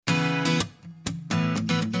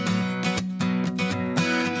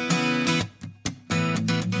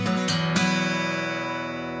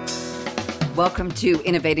Welcome to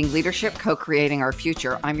Innovating Leadership, Co-Creating Our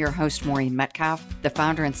Future. I'm your host, Maureen Metcalf, the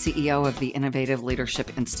founder and CEO of the Innovative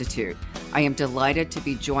Leadership Institute. I am delighted to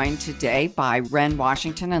be joined today by Ren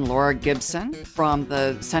Washington and Laura Gibson from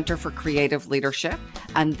the Center for Creative Leadership.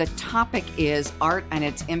 And the topic is art and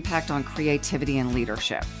its impact on creativity and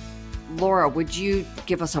leadership. Laura, would you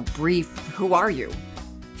give us a brief, who are you?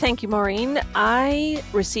 Thank you, Maureen. I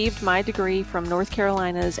received my degree from North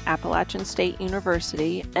Carolina's Appalachian State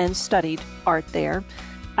University and studied art there.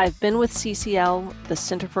 I've been with CCL, the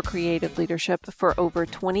Center for Creative Leadership, for over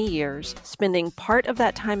 20 years, spending part of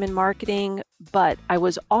that time in marketing, but I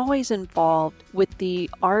was always involved with the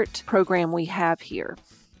art program we have here.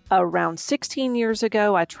 Around 16 years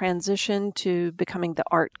ago, I transitioned to becoming the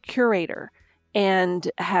art curator, and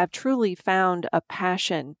have truly found a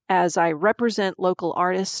passion as I represent local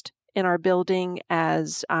artists in our building,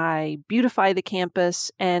 as I beautify the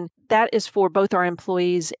campus, and that is for both our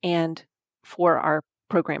employees and for our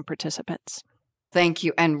program participants. Thank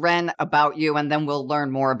you. And Ren, about you, and then we'll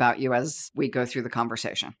learn more about you as we go through the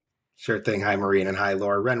conversation. Sure thing. Hi, Maureen, and hi,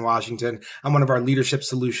 Laura. Ren Washington. I'm one of our leadership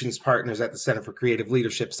solutions partners at the Center for Creative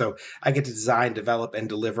Leadership. So I get to design, develop, and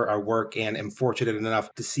deliver our work, and am fortunate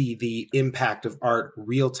enough to see the impact of art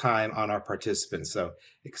real time on our participants. So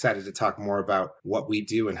excited to talk more about what we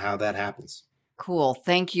do and how that happens. Cool.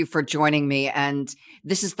 Thank you for joining me. And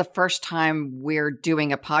this is the first time we're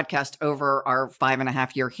doing a podcast over our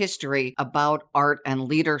 5.5-year history about art and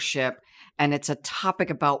leadership. And it's a topic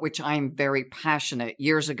about which I'm very passionate.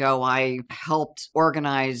 Years ago, I helped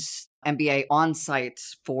organize MBA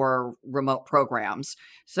on-sites for remote programs.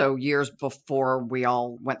 So years before we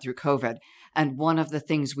all went through COVID. And one of the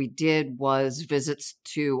things we did was visits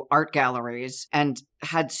to art galleries and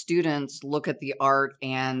had students look at the art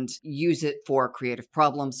and use it for creative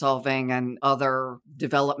problem solving and other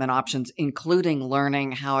development options, including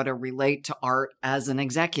learning how to relate to art as an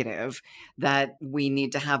executive, that we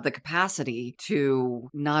need to have the capacity to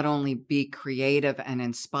not only be creative and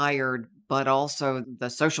inspired, but also the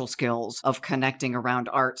social skills of connecting around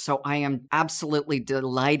art. So I am absolutely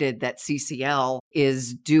delighted that CCL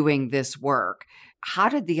is doing this work. How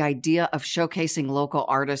did the idea of showcasing local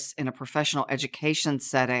artists in a professional education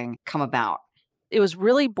setting come about? It was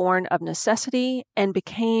really born of necessity and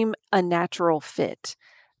became a natural fit.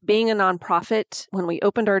 Being a nonprofit, when we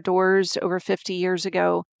opened our doors over 50 years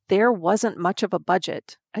ago, there wasn't much of a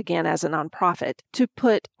budget, again, as a nonprofit, to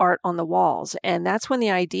put art on the walls. And that's when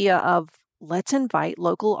the idea of let's invite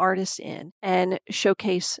local artists in and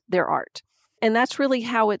showcase their art. And that's really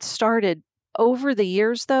how it started. Over the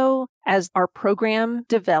years, though, as our program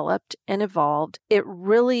developed and evolved, it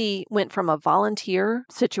really went from a volunteer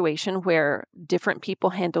situation where different people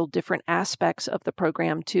handled different aspects of the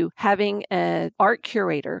program to having an art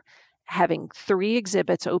curator, having 3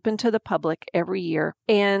 exhibits open to the public every year.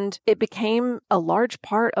 And it became a large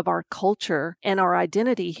part of our culture and our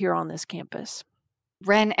identity here on this campus.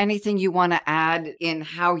 Ren, anything you want to add in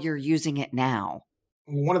how you're using it now?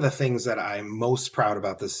 One of the things that I'm most proud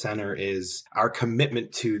about this center is our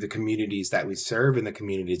commitment to the communities that we serve and the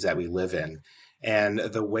communities that we live in. And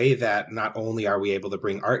the way that not only are we able to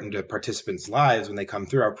bring art into participants' lives when they come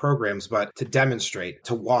through our programs, but to demonstrate,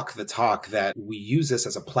 to walk the talk, that we use this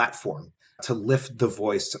as a platform to lift the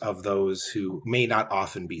voice of those who may not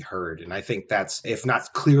often be heard. And I think that's, if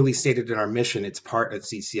not clearly stated in our mission, it's part of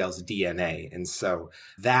CCL's DNA. And so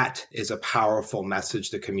that is a powerful message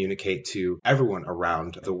to communicate to everyone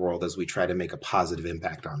around the world as we try to make a positive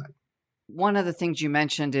impact on it. One of the things you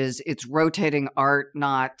mentioned is it's rotating art,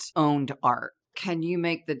 not owned art. Can you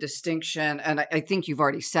make the distinction? And I think you've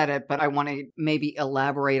already said it, but I want to maybe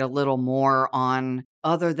elaborate a little more on,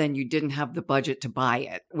 other than you didn't have the budget to buy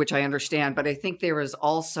it, which I understand, but I think there is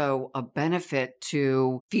also a benefit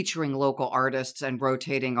to featuring local artists and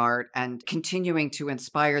rotating art and continuing to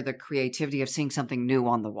inspire the creativity of seeing something new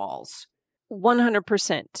on the walls.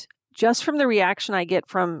 100%. Just from the reaction I get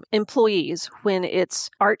from employees when it's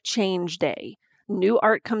art change day, new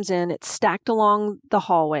art comes in, it's stacked along the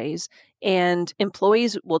hallways, and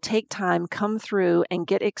employees will take time, come through, and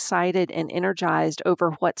get excited and energized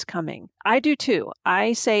over what's coming. I do too.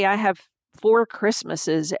 I say I have 4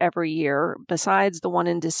 Christmases every year, besides the one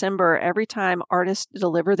in December. Every time artists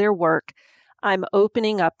deliver their work, I'm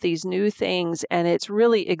opening up these new things, and it's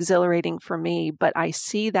really exhilarating for me. But I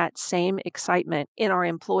see that same excitement in our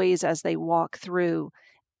employees as they walk through.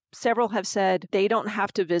 Several have said they don't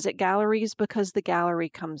have to visit galleries because the gallery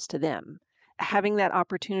comes to them. Having that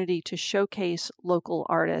opportunity to showcase local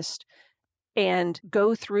artists and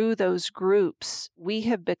go through those groups, we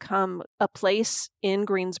have become a place in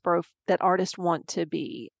Greensboro that artists want to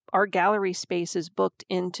be. our gallery space is booked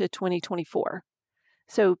into 2024.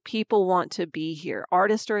 So people want to be here.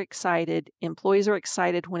 Artists are excited. Employees are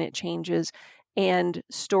excited when it changes. And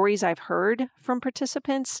stories I've heard from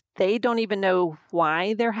participants, they don't even know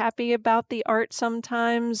why they're happy about the art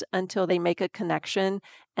sometimes until they make a connection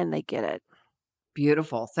and they get it.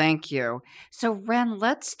 Beautiful. Thank you. So, Ren,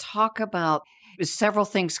 let's talk about several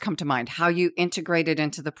things come to mind, how you integrate it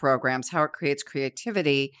into the programs, how it creates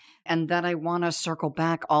creativity. And then I want to circle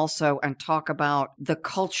back also and talk about the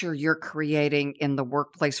culture you're creating in the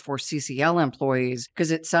workplace for CCL employees,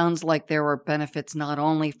 because it sounds like there are benefits not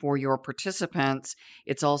only for your participants,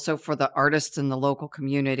 it's also for the artists in the local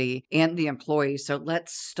community and the employees. So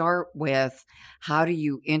let's start with, how do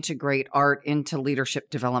you integrate art into leadership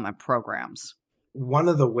development programs? One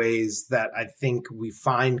of the ways that I think we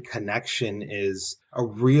find connection is a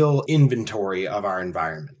real inventory of our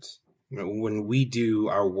environment. When we do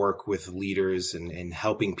our work with leaders and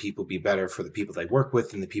helping people be better for the people they work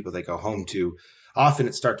with and the people they go home to, often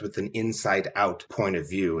it starts with an inside out point of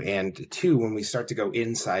view. And two, when we start to go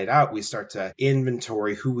inside out, we start to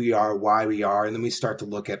inventory who we are, why we are, and then we start to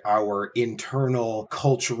look at our internal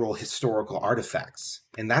cultural, historical artifacts.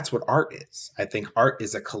 And that's what art is. I think art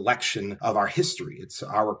is a collection of our history. It's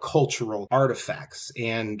our cultural artifacts.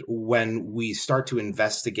 And when we start to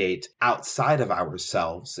investigate outside of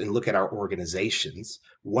ourselves and look at our organizations,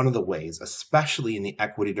 one of the ways, especially in the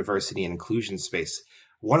equity, diversity, and inclusion space,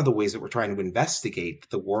 one of the ways that we're trying to investigate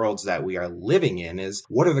the worlds that we are living in is,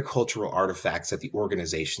 what are the cultural artifacts at the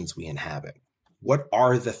organizations we inhabit? What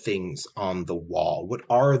are the things on the wall? What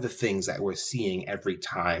are the things that we're seeing every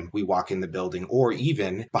time we walk in the building, or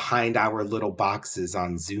even behind our little boxes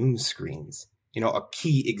on Zoom screens? A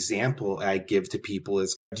key example I give to people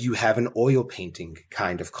is, do you have an oil painting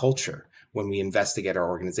kind of culture? When we investigate our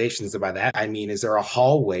organizations, and by that, I mean, is there a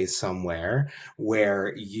hallway somewhere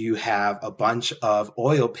where you have a bunch of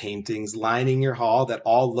oil paintings lining your hall that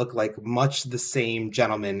all look like much the same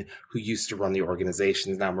gentleman who used to run the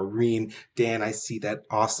organizations? Now, Maureen, Dan, I see that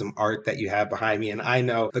awesome art that you have behind me, and I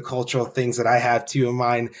know the cultural things that I have too in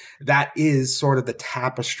mine. That is sort of the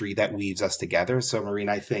tapestry that weaves us together. So, Maureen,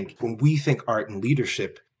 I think when we think art and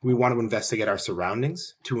leadership, we want to investigate our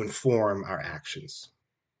surroundings to inform our actions.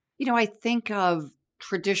 I think of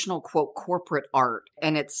traditional, quote, corporate art,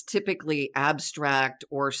 and it's typically abstract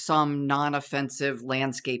or some non-offensive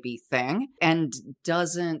landscapey thing, and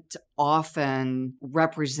doesn't often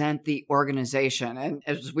represent the organization. And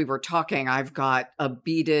as we were talking, I've got a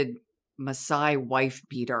beaded Maasai wife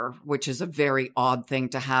beater, which is a very odd thing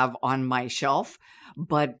to have on my shelf.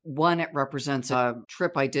 But one, it represents a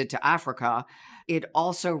trip I did to Africa. It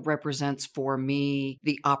also represents for me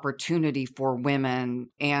the opportunity for women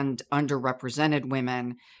and underrepresented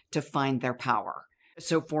women to find their power.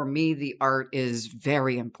 So for me, the art is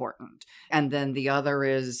very important. And then the other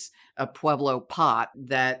is a Pueblo pot,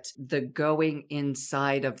 that the going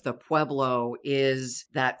inside of the Pueblo is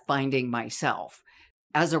that finding myself.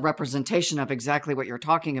 As a representation of exactly what you're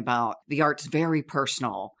talking about, the art's very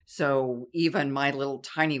personal. So even my little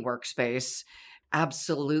tiny workspace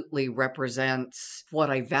absolutely represents what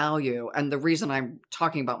I value. And the reason I'm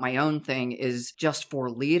talking about my own thing is just for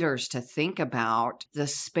leaders to think about the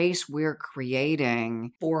space we're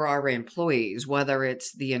creating for our employees, whether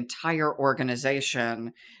it's the entire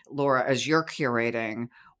organization, Laura, as you're curating,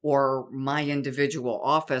 or my individual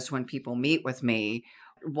office when people meet with me.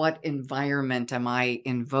 What environment am I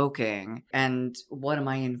invoking, and what am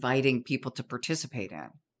I inviting people to participate in?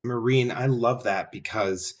 Maureen, I love that,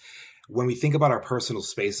 because when we think about our personal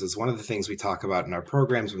spaces, one of the things we talk about in our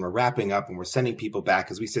programs when we're wrapping up and we're sending people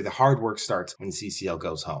back is, we say the hard work starts when CCL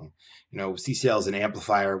goes home. CCL is an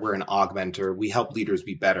amplifier. We're an augmenter. We help leaders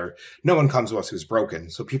be better. No one comes to us who's broken.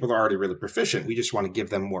 So people are already really proficient. We just want to give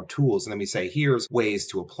them more tools. And then we say, here's ways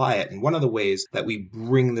to apply it. And one of the ways that we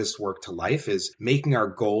bring this work to life is making our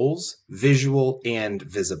goals visual and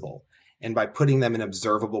visible. And by putting them in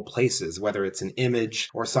observable places, whether it's an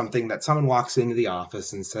image or something that someone walks into the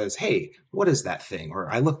office and says, hey, what is that thing? Or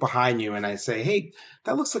I look behind you and I say, hey,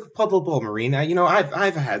 that looks like a Pueblo bull, Marina.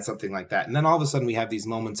 I've had something like that. And then all of a sudden we have these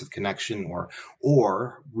moments of connection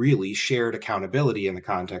or really shared accountability in the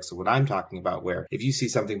context of what I'm talking about, where if you see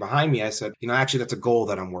something behind me, I said, actually, that's a goal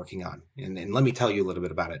that I'm working on. And let me tell you a little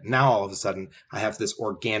bit about it. Now, all of a sudden, I have this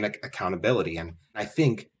organic accountability. And I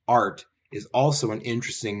think art is also an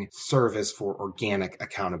interesting service for organic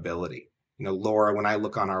accountability. Laura, when I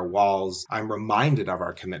look on our walls, I'm reminded of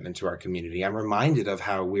our commitment to our community. I'm reminded of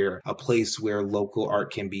how we're a place where local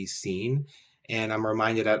art can be seen. And I'm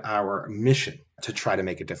reminded of our mission to try to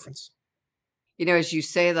make a difference. As you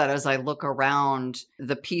say that, as I look around,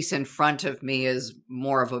 the piece in front of me is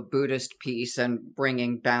more of a Buddhist piece and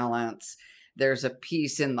bringing balance. There's a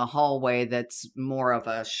piece in the hallway that's more of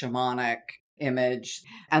a shamanic image,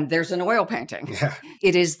 and there's an oil painting. Yeah.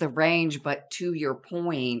 It is the range, but to your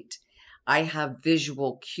point, I have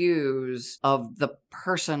visual cues of the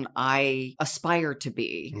person I aspire to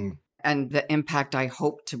be and the impact I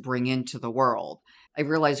hope to bring into the world. I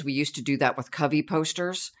realize we used to do that with Covey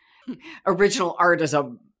posters. Original art is,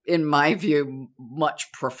 in my view,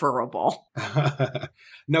 much preferable.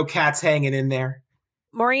 No cats hanging in there.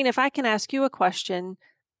 Maureen, if I can ask you a question,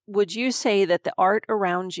 would you say that the art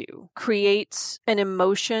around you creates an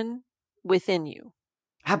emotion within you?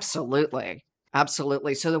 Absolutely.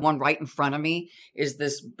 Absolutely. So the one right in front of me is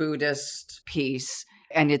this Buddhist piece,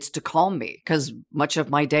 and it's to calm me because much of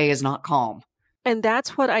my day is not calm. And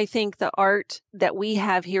that's what I think the art that we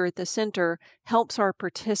have here at the center helps our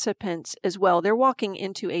participants as well. They're walking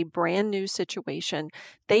into a brand new situation.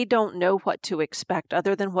 They don't know what to expect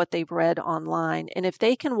other than what they've read online. And if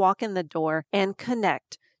they can walk in the door and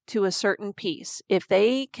connect to a certain piece, if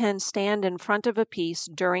they can stand in front of a piece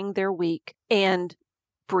during their week and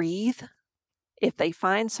breathe, if they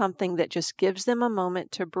find something that just gives them a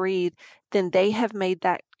moment to breathe, then they have made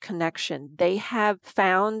that connection. They have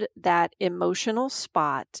found that emotional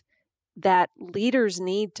spot that leaders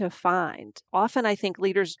need to find. Often I think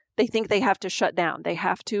leaders, they think they have to shut down. They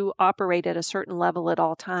have to operate at a certain level at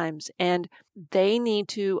all times. And they need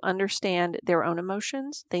to understand their own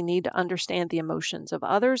emotions. They need to understand the emotions of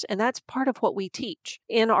others. And that's part of what we teach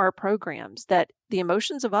in our programs, that the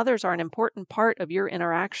emotions of others are an important part of your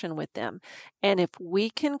interaction with them. And if we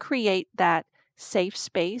can create that safe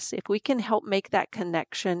space, if we can help make that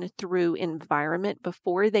connection through environment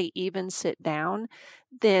before they even sit down,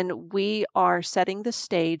 then we are setting the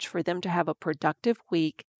stage for them to have a productive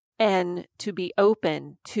week and to be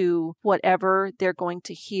open to whatever they're going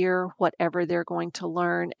to hear, whatever they're going to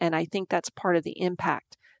learn. And I think that's part of the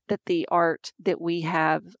impact that the art that we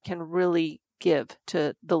have can really give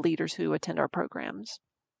to the leaders who attend our programs.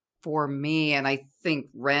 For me, and I think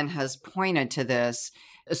Ren has pointed to this,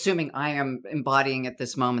 assuming I am embodying at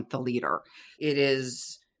this moment the leader, it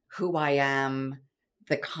is who I am,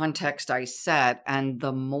 the context I set, and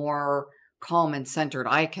the more calm and centered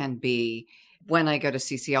I can be when I go to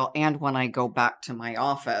CCL and when I go back to my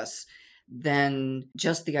office, then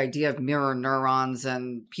just the idea of mirror neurons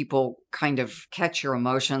and people kind of catch your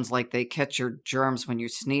emotions like they catch your germs when you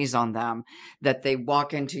sneeze on them, that they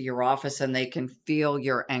walk into your office and they can feel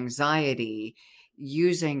your anxiety,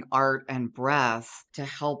 using art and breath to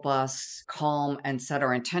help us calm and set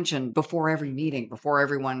our intention before every meeting, before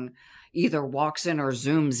everyone either walks in or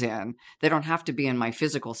Zooms in. They don't have to be in my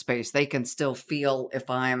physical space. They can still feel if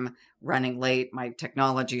I'm running late, my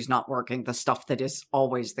technology's not working, the stuff that is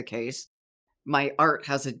always the case. My art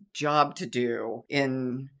has a job to do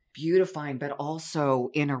in beautifying, but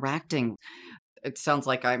also interacting. It sounds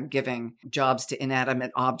like I'm giving jobs to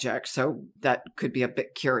inanimate objects, so that could be a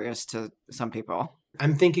bit curious to some people.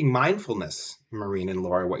 I'm thinking mindfulness, Maureen and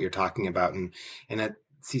Laura, what you're talking about. And at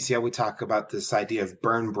CCL, we talk about this idea of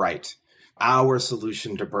burn bright, our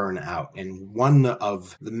solution to burn out. And one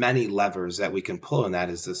of the many levers that we can pull in that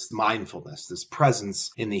is this mindfulness, this presence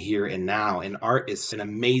in the here and now. And art is an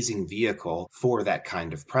amazing vehicle for that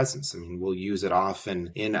kind of presence. I mean, we'll use it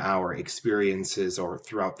often in our experiences or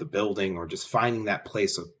throughout the building, or just finding that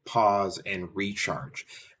place of pause and recharge.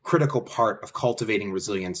 Critical part of cultivating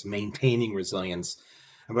resilience, maintaining resilience,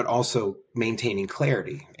 but also maintaining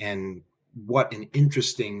clarity. And what an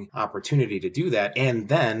interesting opportunity to do that. And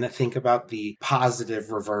then think about the positive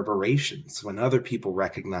reverberations when other people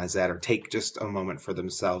recognize that or take just a moment for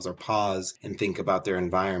themselves or pause and think about their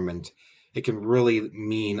environment. It can really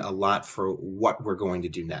mean a lot for what we're going to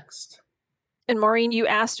do next. And Maureen, you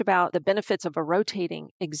asked about the benefits of a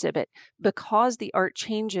rotating exhibit. Because the art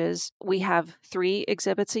changes, we have 3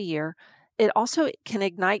 exhibits a year. It also can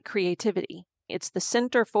ignite creativity. It's the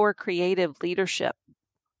Center for Creative Leadership.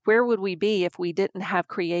 Where would we be if we didn't have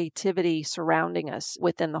creativity surrounding us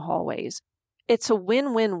within the hallways? It's a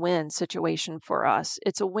win-win-win situation for us.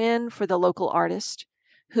 It's a win for the local artists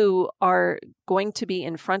who are going to be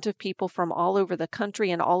in front of people from all over the country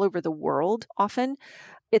and all over the world often.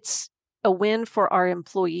 It's a win for our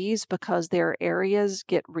employees because their areas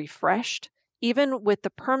get refreshed. Even with the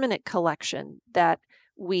permanent collection that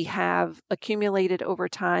we have accumulated over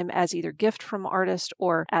time as either gift from artists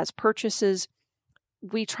or as purchases,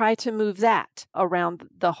 we try to move that around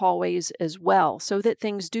the hallways as well so that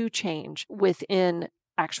things do change within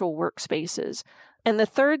actual workspaces. And the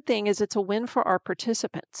third thing is it's a win for our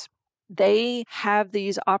participants They have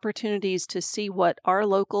these opportunities to see what our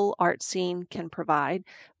local art scene can provide,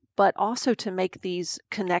 but also to make these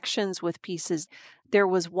connections with pieces. There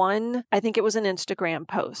was one, I think it was an Instagram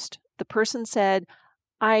post. The person said,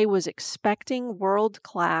 I was expecting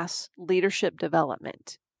world-class leadership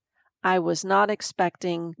development. I was not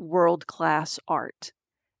expecting world-class art.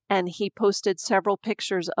 And he posted several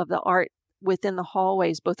pictures of the art within the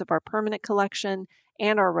hallways, both of our permanent collection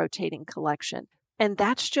and our rotating collection. And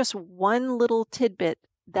that's just one little tidbit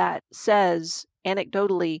that says,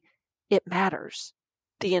 anecdotally, it matters.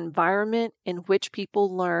 The environment in which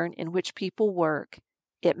people learn, in which people work,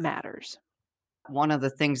 it matters. One of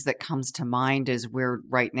the things that comes to mind is we're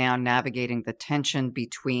right now navigating the tension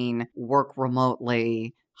between work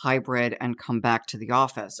remotely, hybrid, and come back to the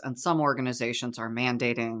office. And some organizations are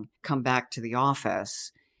mandating come back to the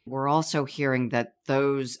office. We're also hearing that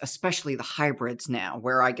those, especially the hybrids now,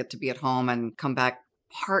 where I get to be at home and come back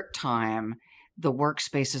part-time, the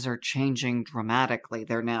workspaces are changing dramatically.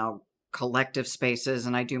 They're now collective spaces,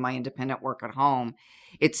 and I do my independent work at home.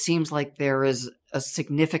 It seems like there is a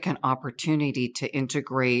significant opportunity to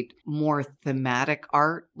integrate more thematic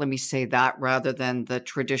art, let me say that, rather than the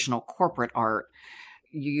traditional corporate art.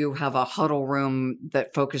 You have a huddle room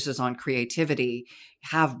that focuses on creativity,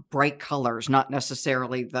 have bright colors, not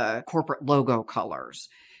necessarily the corporate logo colors.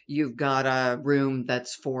 You've got a room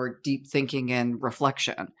that's for deep thinking and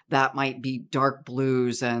reflection. That might be dark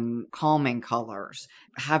blues and calming colors.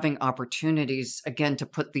 Having opportunities, again, to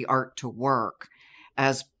put the art to work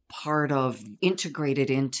as part of integrated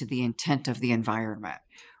into the intent of the environment,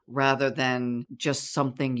 rather than just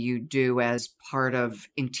something you do as part of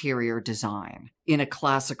interior design in a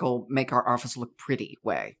classical make our office look pretty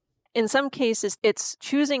way. In some cases, it's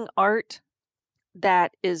choosing art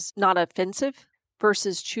that is not offensive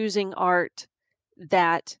versus choosing art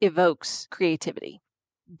that evokes creativity.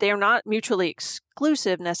 They're not mutually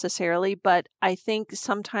exclusive necessarily, but I think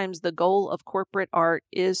sometimes the goal of corporate art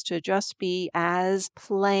is to just be as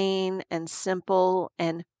plain and simple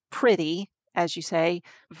and pretty, as you say,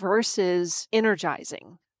 versus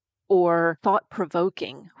energizing or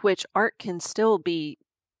thought-provoking, which art can still be.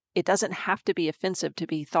 It doesn't have to be offensive to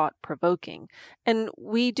be thought-provoking. And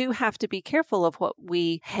we do have to be careful of what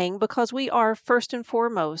we hang because we are, first and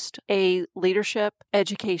foremost, a leadership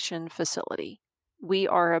education facility. We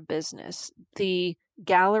are a business. The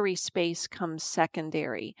gallery space comes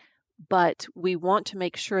secondary, but we want to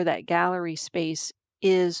make sure that gallery space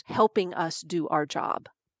is helping us do our job.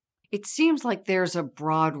 It seems like there's a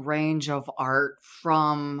broad range of art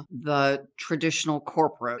from the traditional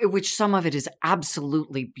corporate, which some of it is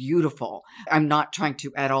absolutely beautiful. I'm not trying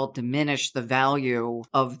to at all diminish the value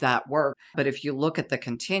of that work, but if you look at the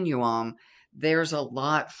continuum, there's a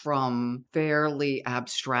lot from fairly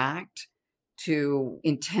abstract to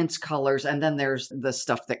intense colors. And then there's the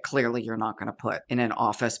stuff that clearly you're not going to put in an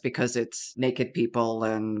office because it's naked people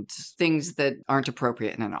and things that aren't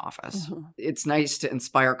appropriate in an office. Mm-hmm. It's nice to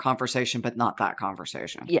inspire conversation, but not that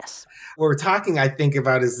conversation. Yes. What we're talking, I think,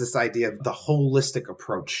 about is this idea of the holistic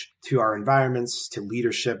approach to our environments, to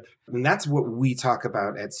leadership. And that's what we talk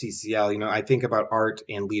about at CCL. You know, I think about art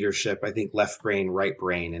and leadership. I think left brain, right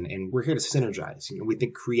brain, and we're here to synergize. You know, we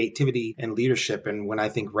think creativity and leadership. And when I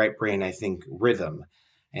think right brain, I think rhythm.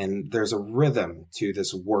 And there's a rhythm to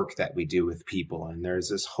this work that we do with people. And there's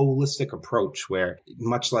this holistic approach where,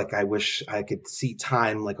 much like I wish I could see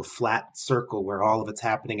time like a flat circle where all of it's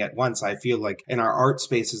happening at once, I feel like in our art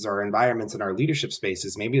spaces, our environments, and our leadership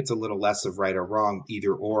spaces, maybe it's a little less of right or wrong,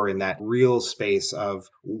 either or, in that real space of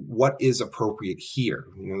what is appropriate here.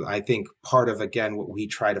 You know, I think part of, again, what we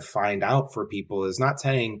try to find out for people is not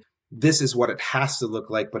saying, this is what it has to look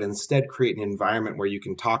like, but instead create an environment where you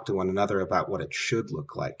can talk to one another about what it should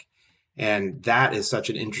look like. And that is such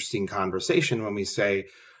an interesting conversation when we say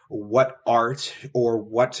what art or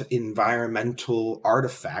what environmental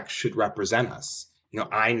artifacts should represent us. You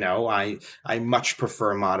know I much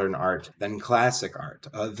prefer modern art than classic art,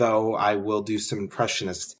 though I will do some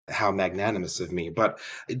impressionist, how magnanimous of me. But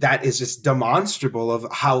that is just demonstrable of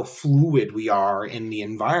how fluid we are in the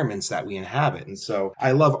environments that we inhabit. And so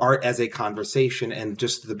I love art as a conversation and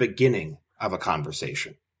just the beginning of a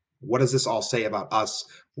conversation. What does this all say about us?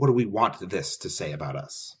 What do we want this to say about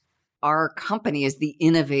us? Our company is the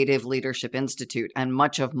Innovative Leadership Institute, and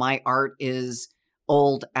much of my art is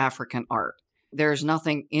old African art. There's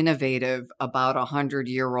nothing innovative about a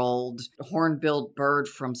 100-year-old hornbilled bird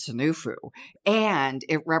from Sinufu, and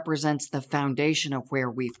it represents the foundation of where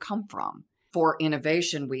we've come from. For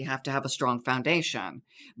innovation, we have to have a strong foundation,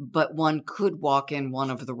 but one could walk in one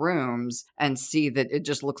of the rooms and see that it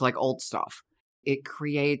just looks like old stuff. it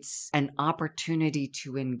creates an opportunity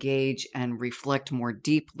to engage and reflect more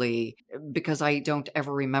deeply, because I don't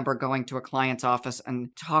ever remember going to a client's office and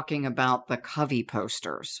talking about the Covey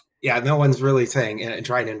posters. Yeah, no one's really saying and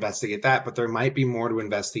trying to investigate that, but there might be more to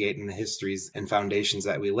investigate in the histories and foundations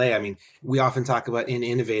that we lay. I mean, we often talk about in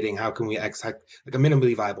innovating, how can we extract like a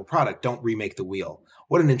minimally viable product? Don't remake the wheel.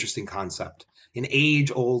 What an interesting concept. An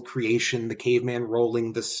age-old creation, the caveman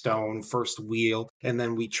rolling the stone, first wheel, and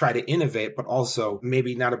then we try to innovate, but also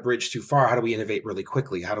maybe not a bridge too far. How do we innovate really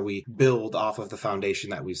quickly? How do we build off of the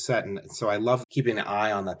foundation that we've set? And so I love keeping an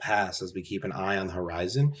eye on the past as we keep an eye on the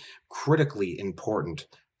horizon. Critically important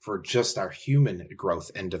for just our human growth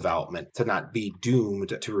and development to not be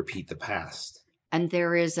doomed to repeat the past. And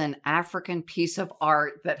there is an African piece of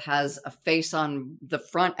art that has a face on the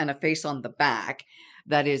front and a face on the back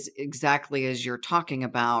that is exactly as you're talking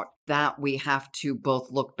about, that we have to both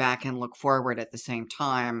look back and look forward at the same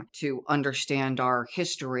time to understand our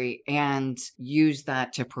history and use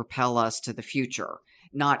that to propel us to the future.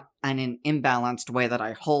 Not in an imbalanced way that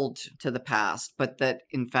I hold to the past, but that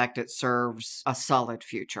in fact it serves a solid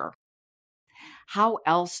future. How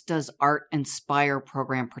else does art inspire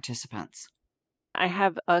program participants? I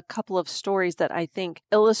have a couple of stories that I think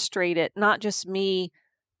illustrate it, not just me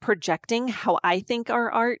projecting how I think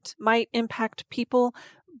our art might impact people,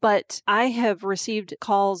 but I have received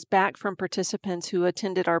calls back from participants who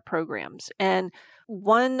attended our programs. And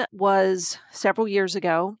one was several years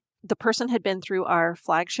ago. The person had been through our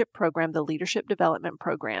flagship program, the Leadership Development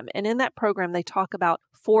Program. And in that program, they talk about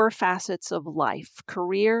 4 facets of life: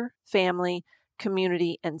 career, family,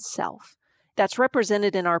 community, and self. That's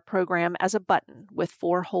represented in our program as a button with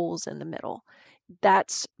 4 holes in the middle.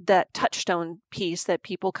 That's that touchstone piece that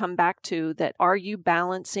people come back to, that are you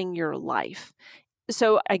balancing your life?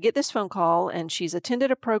 So I get this phone call, and she's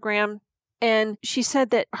attended a program, and she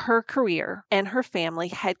said that her career and her family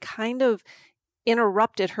had kind of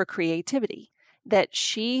interrupted her creativity, that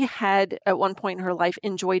she had at one point in her life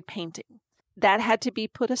enjoyed painting. That had to be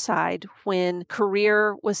put aside when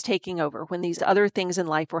career was taking over, when these other things in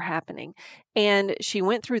life were happening. And she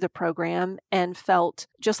went through the program and felt,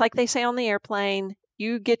 just like they say on the airplane,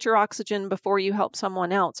 you get your oxygen before you help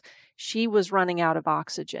someone else. She was running out of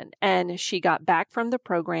oxygen, and she got back from the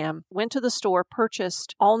program, went to the store,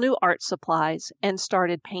 purchased all new art supplies, and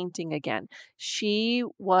started painting again. She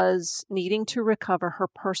was needing to recover her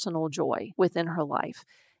personal joy within her life.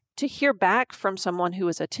 To hear back from someone who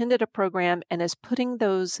has attended a program and is putting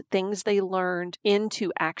those things they learned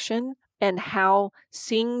into action, and how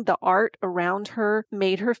seeing the art around her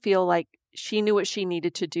made her feel like she knew what she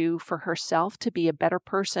needed to do for herself to be a better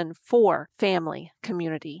person for family,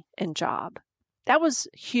 community, and job. That was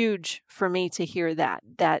huge for me to hear that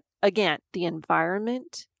again, the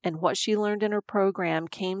environment and what she learned in her program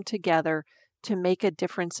came together to make a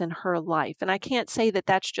difference in her life. And I can't say that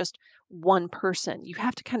that's just one person. You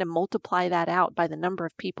have to kind of multiply that out by the number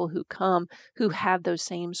of people who come who have those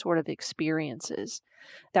same sort of experiences.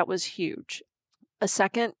 That was huge. A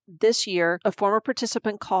second, this year, a former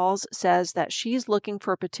participant calls, says that she's looking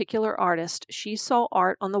for a particular artist. She saw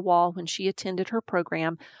art on the wall when she attended her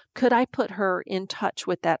program. Could I put her in touch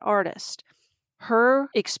with that artist? Her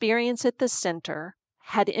experience at the center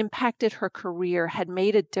had impacted her career, had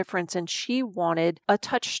made a difference, and she wanted a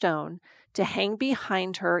touchstone to hang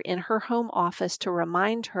behind her in her home office to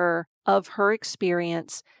remind her of her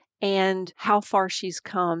experience and how far she's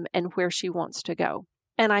come and where she wants to go.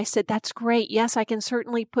 And I said, that's great. Yes, I can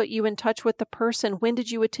certainly put you in touch with the person. When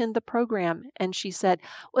did you attend the program? And she said,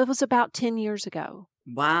 well, it was about 10 years ago.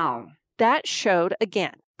 Wow. That showed,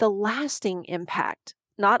 again, the lasting impact,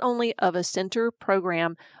 not only of a center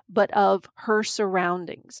program, but of her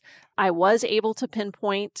surroundings. I was able to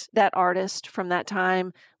pinpoint that artist from that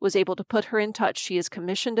time, was able to put her in touch. She has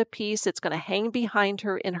commissioned a piece. It's going to hang behind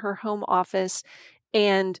her in her home office.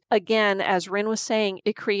 And again, as Rin was saying,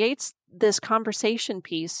 it creates this conversation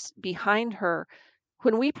piece behind her.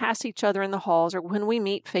 When we pass each other in the halls or when we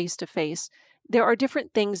meet face to face, there are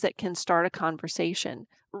different things that can start a conversation.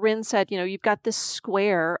 Rin said, you've got this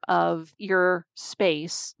square of your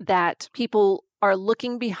space that people are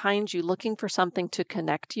looking behind you, looking for something to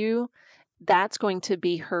connect you. That's going to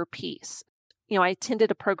be her piece. I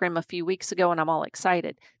attended a program a few weeks ago and I'm all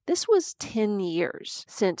excited. This was 10 years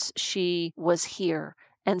since she was here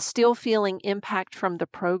and still feeling impact from the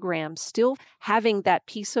program, still having that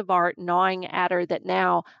piece of art gnawing at her that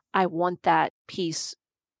now I want that piece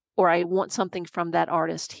or I want something from that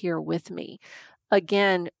artist here with me.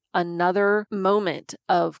 Again, another moment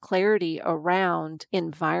of clarity around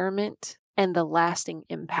environment and the lasting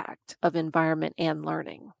impact of environment and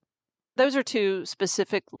learning. Those are two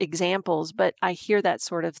specific examples, but I hear that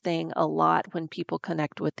sort of thing a lot when people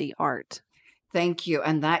connect with the art. Thank you.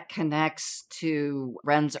 And that connects to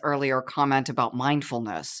Ren's earlier comment about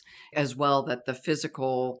mindfulness as well, that the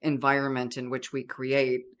physical environment in which we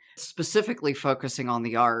create, specifically focusing on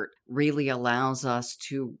the art, really allows us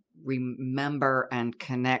to remember and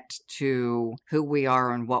connect to who we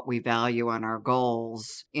are and what we value and our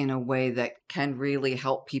goals in a way that can really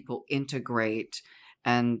help people integrate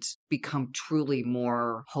and become truly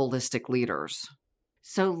more holistic leaders.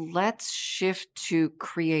 So let's shift to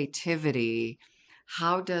creativity.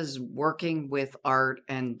 How does working with art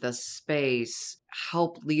and the space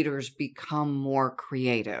help leaders become more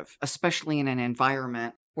creative, especially in an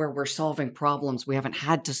environment where we're solving problems we haven't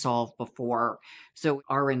had to solve before? So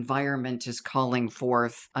our environment is calling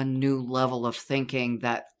forth a new level of thinking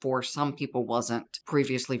that for some people wasn't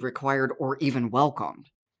previously required or even welcomed.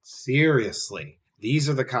 Seriously. These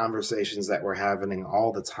are the conversations that we're having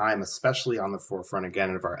all the time, especially on the forefront,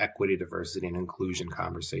 again, of our equity, diversity, and inclusion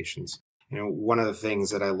conversations. One of the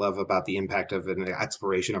things that I love about the impact of an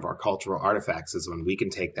exploration of our cultural artifacts is when we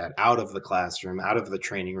can take that out of the classroom, out of the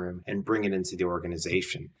training room, and bring it into the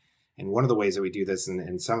organization. And one of the ways that we do this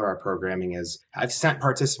in some of our programming is I've sent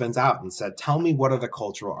participants out and said, tell me what are the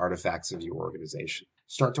cultural artifacts of your organization.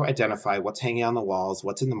 Start to identify what's hanging on the walls,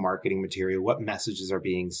 what's in the marketing material, what messages are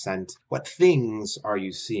being sent, what things are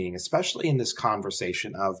you seeing, especially in this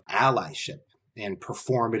conversation of allyship and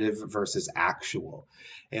performative versus actual.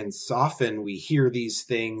 And so often we hear these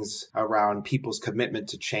things around people's commitment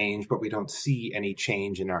to change, but we don't see any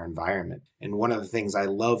change in our environment. And one of the things I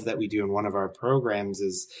love that we do in one of our programs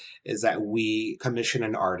is that we commission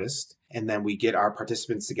an artist, and then we get our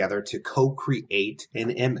participants together to co-create an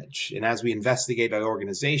image. And as we investigate our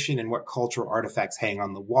organization and what cultural artifacts hang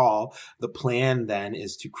on the wall, the plan then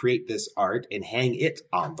is to create this art and hang it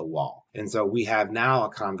on the wall. And so we have now a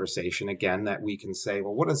conversation again that we can say,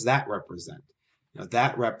 well, what does that represent?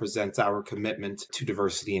 That represents our commitment to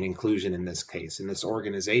diversity and inclusion in this case. And this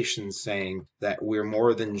organization saying that we're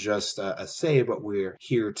more than just a say, but we're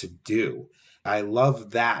here to do. I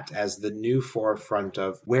love that as the new forefront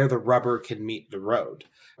of where the rubber can meet the road.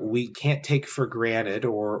 We can't take for granted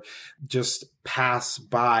or just pass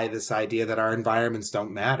by this idea that our environments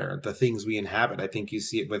don't matter, the things we inhabit. I think you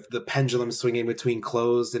see it with the pendulum swinging between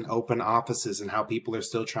closed and open offices and how people are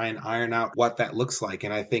still trying to iron out what that looks like.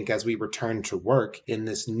 And I think as we return to work in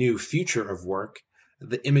this new future of work,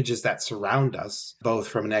 the images that surround us, both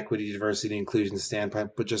from an equity, diversity, and inclusion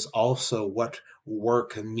standpoint, but just also what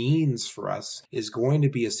work means for us, is going to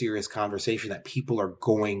be a serious conversation that people are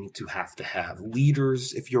going to have.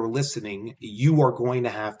 Leaders, if you're listening, you are going to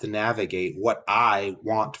have to navigate what I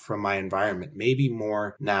want from my environment, maybe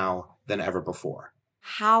more now than ever before.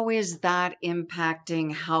 How is that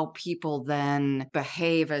impacting how people then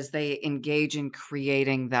behave as they engage in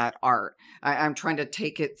creating that art? I'm trying to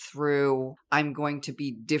take it through, I'm going to be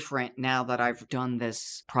different now that I've done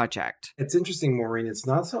this project. It's interesting, Maureen. It's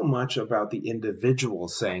not so much about the individual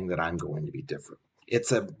saying that I'm going to be different.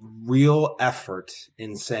 It's a real effort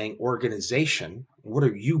in saying, organization, what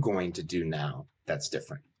are you going to do now that's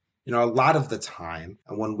different? A lot of the time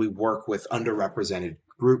when we work with underrepresented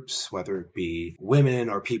groups, whether it be women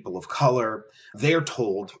or people of color, they're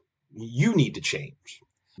told, you need to change.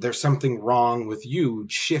 There's something wrong with you,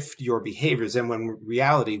 shift your behaviors. And when in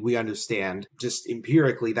reality, we understand just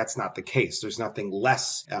empirically, that's not the case. There's nothing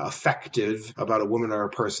less effective about a woman or a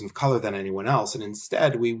person of color than anyone else. And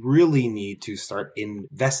instead, we really need to start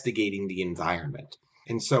investigating the environment.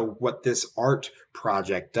 And so what this art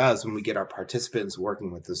project does when we get our participants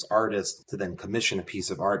working with this artist to then commission a piece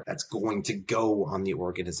of art that's going to go on the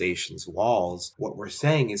organization's walls, what we're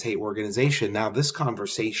saying is, hey, organization, now this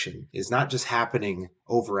conversation is not just happening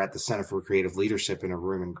over at the Center for Creative Leadership in a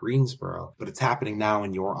room in Greensboro, but it's happening now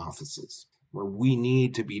in your offices, where we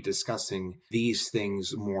need to be discussing these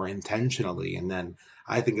things more intentionally. And then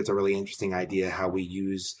I think it's a really interesting idea how we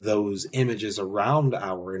use those images around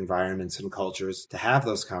our environments and cultures to have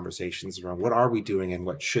those conversations around what are we doing and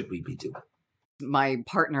what should we be doing. My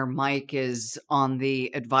partner, Mike, is on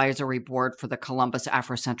the advisory board for the Columbus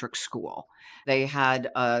Afrocentric School. They had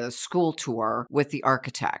a school tour with the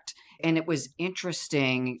architect. And it was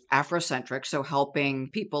interesting, Afrocentric, so helping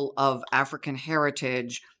people of African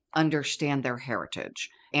heritage understand their heritage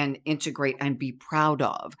and integrate and be proud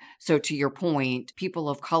of. So to your point, people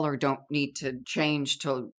of color don't need to change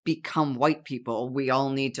to become white people. We all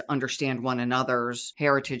need to understand one another's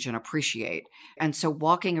heritage and appreciate. And so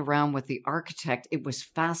walking around with the architect, it was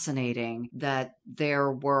fascinating that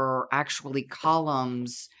there were actually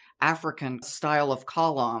columns African style of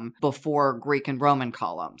column before Greek and Roman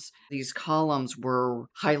columns. These columns were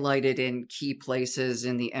highlighted in key places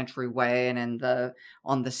in the entryway and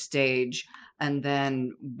on the stage, and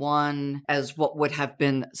then one as what would have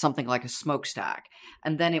been something like a smokestack.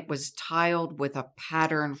 And then it was tiled with a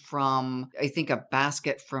pattern from, I think, a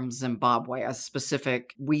basket from Zimbabwe, a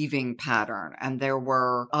specific weaving pattern. And there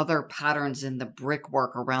were other patterns in the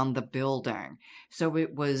brickwork around the building. So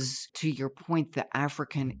it was, to your point, the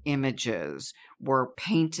African images were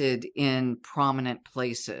painted in prominent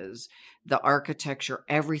places. The architecture,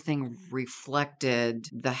 everything reflected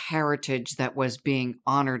the heritage that was being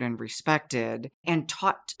honored and respected and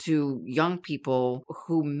taught to young people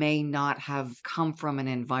who may not have come from an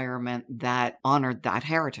environment that honored that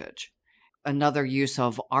heritage. Another use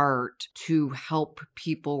of art to help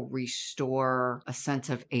people restore a sense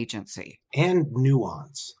of agency. And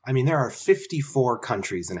nuance. I mean, there are 54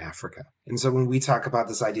 countries in Africa. And so when we talk about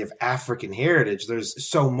this idea of African heritage, there's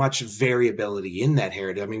so much variability in that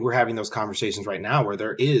heritage. I mean, we're having those conversations right now where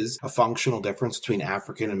there is a functional difference between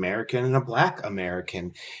African American and a Black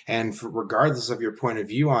American. And regardless of your point of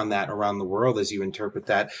view on that around the world, as you interpret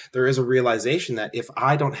that, there is a realization that if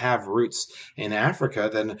I don't have roots in Africa,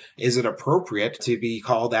 then is it appropriate to be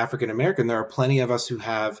called African American? There are plenty of us who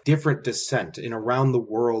have different descent in around the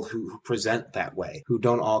world who present that way, who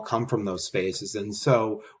don't all come from those spaces. And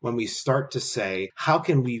so when we start to say, how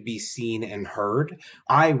can we be seen and heard?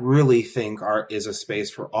 I really think art is a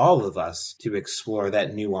space for all of us to explore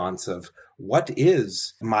that nuance of what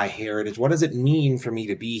is my heritage? What does it mean for me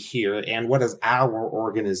to be here? And what is our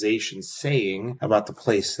organization saying about the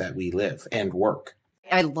place that we live and work?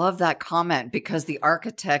 I love that comment because the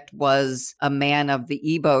architect was a man of the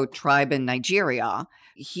Igbo tribe in Nigeria.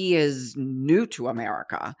 He is new to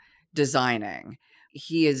America designing.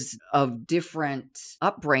 He is of different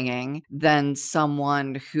upbringing than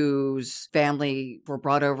someone whose family were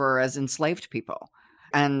brought over as enslaved people,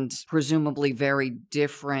 and presumably very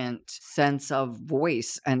different sense of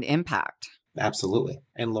voice and impact. Absolutely.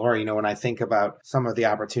 And Laura, when I think about some of the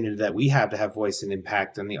opportunity that we have to have voice and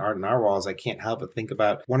impact in the art on our walls, I can't help but think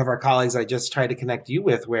about one of our colleagues I just tried to connect you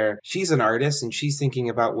with, where she's an artist and she's thinking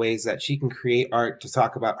about ways that she can create art to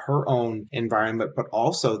talk about her own environment, but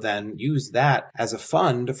also then use that as a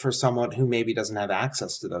fund for someone who maybe doesn't have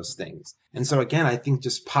access to those things. And so again, I think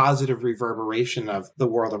just positive reverberation of the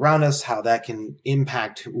world around us, how that can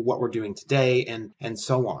impact what we're doing today and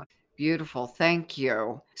so on. Beautiful. Thank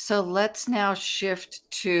you. So let's now shift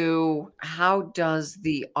to how does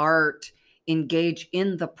the art engage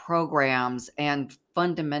in the programs and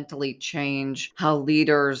fundamentally change how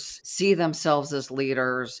leaders see themselves as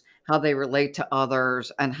leaders, how they relate to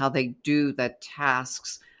others, and how they do the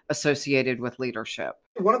tasks associated with leadership.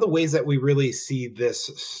 One of the ways that we really see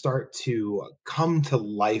this start to come to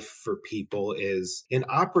life for people is an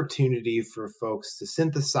opportunity for folks to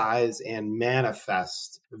synthesize and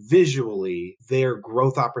manifest visually their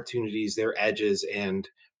growth opportunities, their edges, and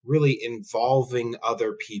really involving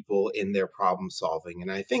other people in their problem solving.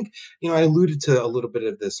 And I think, I alluded to a little bit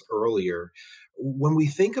of this earlier. When we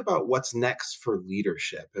think about what's next for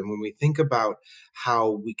leadership, and when we think about how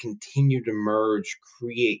we continue to merge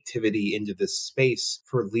creativity into this space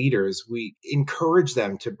for leaders, we encourage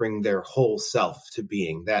them to bring their whole self to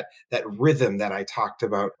being, that rhythm that I talked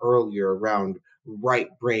about earlier around right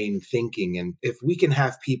brain thinking. And if we can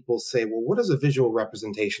have people say, well, what is a visual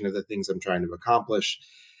representation of the things I'm trying to accomplish?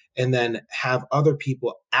 And then have other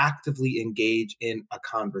people actively engage in a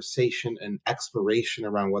conversation and exploration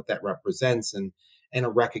around what that represents, and a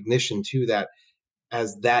recognition too that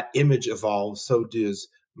as that image evolves, so does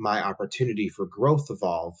my opportunity for growth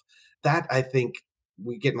evolve. That I think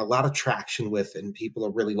we're getting a lot of traction with and people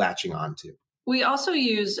are really latching on to. We also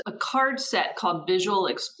use a card set called Visual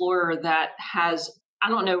Explorer that has, I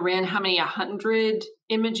don't know, Ren, how many, 100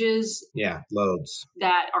 images? Yeah, loads.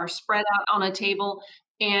 That are spread out on a table.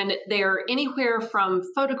 And they're anywhere from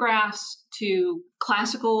photographs to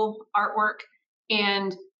classical artwork.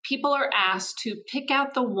 And people are asked to pick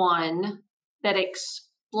out the one that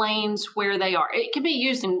explains where they are. It can be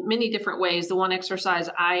used in many different ways. The one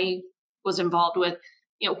exercise I was involved with,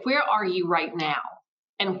 where are you right now?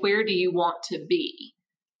 And where do you want to be?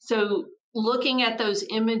 So looking at those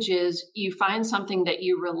images, you find something that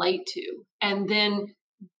you relate to. And then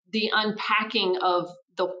the unpacking of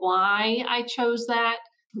the why I chose that,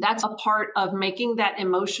 that's a part of making that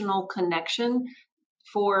emotional connection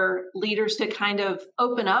for leaders to kind of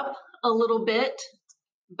open up a little bit.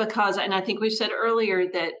 Because, and I think we've said earlier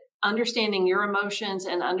that understanding your emotions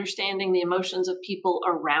and understanding the emotions of people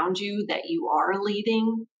around you that you are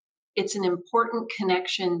leading it's an important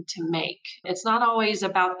connection to make. It's not always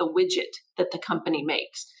about the widget that the company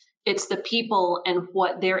makes. It's the people and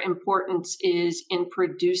what their importance is in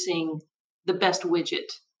producing the best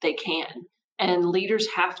widget they can. And leaders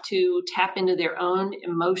have to tap into their own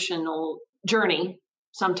emotional journey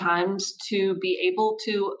sometimes to be able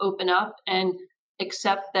to open up and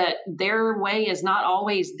accept that their way is not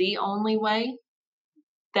always the only way,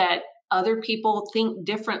 that other people think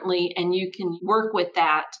differently, and you can work with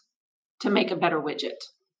that to make a better widget.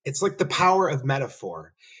 It's like the power of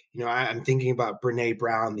metaphor. I'm thinking about Brene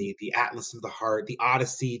Brown, the Atlas of the Heart, the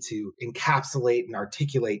Odyssey to encapsulate and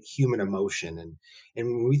articulate human emotion. And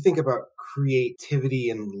when we think about creativity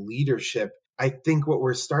and leadership, I think what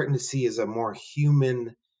we're starting to see is a more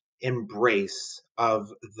human embrace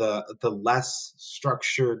of the less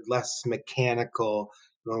structured, less mechanical.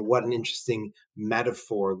 What an interesting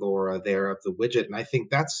metaphor, Laura, there of the widget. And I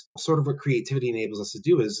think that's sort of what creativity enables us to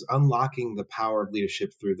do, is unlocking the power of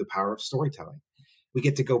leadership through the power of storytelling. We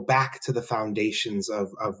get to go back to the foundations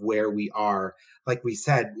of where we are. Like we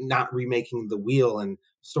said, not remaking the wheel, and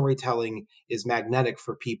storytelling is magnetic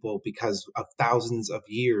for people because of thousands of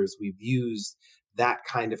years we've used that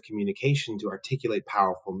kind of communication to articulate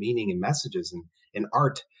powerful meaning and messages. And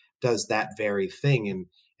art does that very thing. And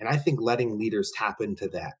I think letting leaders tap into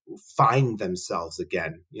that, find themselves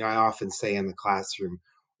again. I often say in the classroom,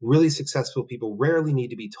 really successful people rarely need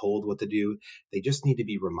to be told what to do. They just need to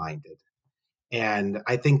be reminded. And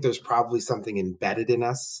I think there's probably something embedded in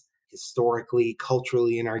us historically,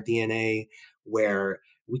 culturally, in our DNA, where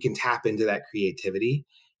we can tap into that creativity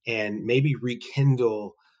and maybe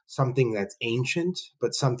rekindle something that's ancient,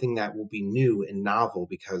 but something that will be new and novel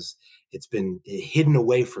because it's been hidden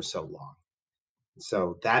away for so long.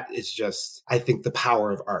 So that is just, I think, the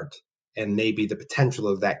power of art and maybe the potential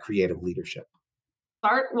of that creative leadership.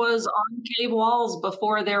 Art was on cave walls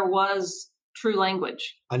before there was true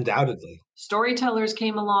language. Undoubtedly. Storytellers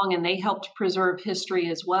came along and they helped preserve history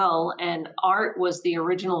as well. And art was the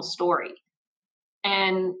original story.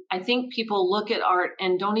 And I think people look at art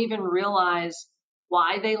and don't even realize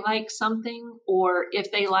why they like something or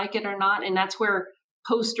if they like it or not. And that's where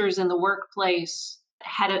posters in the workplace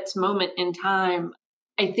had its moment in time.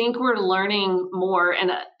 I think we're learning more,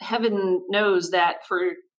 and heaven knows that for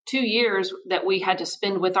 2 years that we had to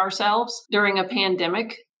spend with ourselves during a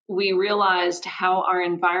pandemic, we realized how our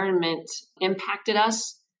environment impacted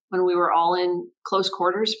us when we were all in close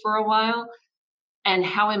quarters for a while, and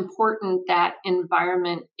how important that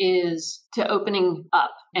environment is to opening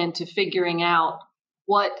up and to figuring out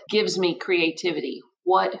what gives me creativity,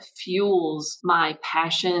 what fuels my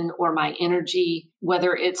passion or my energy,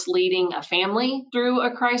 whether it's leading a family through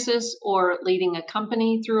a crisis or leading a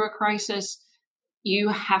company through a crisis. You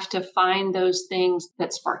have to find those things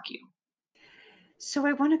that spark you. So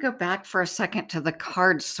I want to go back for a second to the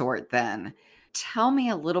card sort then. Tell me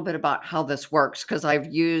a little bit about how this works, because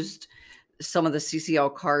I've used some of the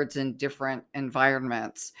CCL cards in different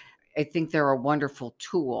environments. I think they're a wonderful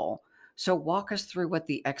tool. So walk us through what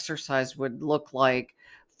the exercise would look like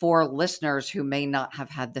for listeners who may not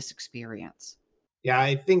have had this experience. Yeah,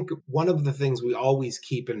 I think one of the things we always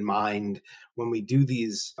keep in mind when we do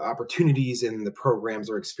these opportunities in the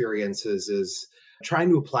programs or experiences is trying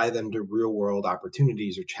to apply them to real world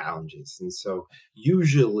opportunities or challenges. And so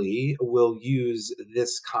usually we'll use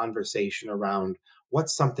this conversation around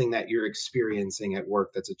what's something that you're experiencing at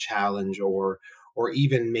work that's a challenge, or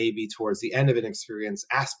even maybe towards the end of an experience,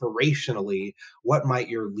 aspirationally, what might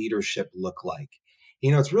your leadership look like?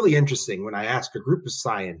 It's really interesting when I ask a group of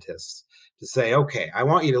scientists to say, okay, I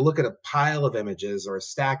want you to look at a pile of images or a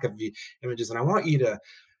stack of images, and I want you to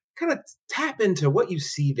kind of tap into what you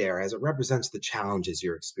see there as it represents the challenges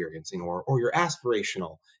you're experiencing or your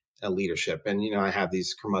aspirational leadership. And, I have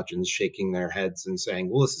these curmudgeons shaking their heads and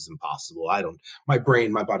saying, well, this is impossible. My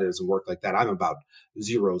body doesn't work like that. I'm about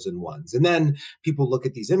zeros and ones. And then people look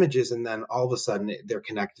at these images and then all of a sudden they're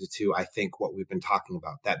connected to, I think, what we've been talking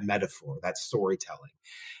about, that metaphor, that storytelling.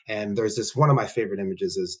 And there's one of my favorite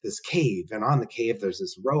images is this cave. And on the cave, there's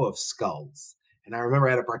this row of skulls. And I remember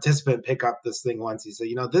I had a participant pick up this thing once. He said,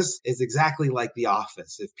 this is exactly like The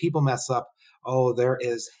Office. If people mess up, there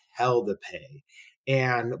is hell to pay.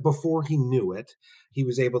 And before he knew it, he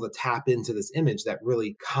was able to tap into this image that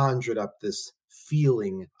really conjured up this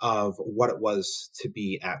feeling of what it was to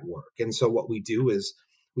be at work. And so what we do is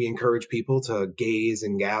we encourage people to gaze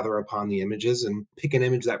and gather upon the images and pick an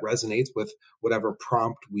image that resonates with whatever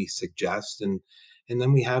prompt we suggest. And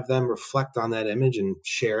then we have them reflect on that image and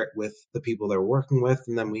share it with the people they're working with.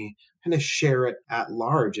 And then we kind of share it at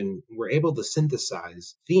large. And we're able to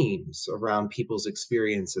synthesize themes around people's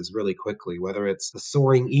experiences really quickly, whether it's the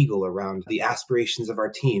soaring eagle around the aspirations of our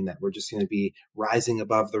team that we're just going to be rising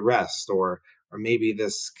above the rest, or maybe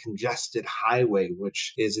this congested highway,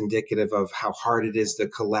 which is indicative of how hard it is to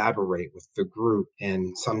collaborate with the group.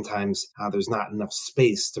 And sometimes how there's not enough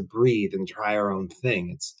space to breathe and try our own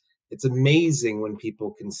thing. It's amazing when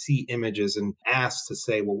people can see images and ask to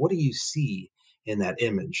say, well, what do you see in that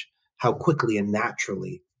image? How quickly and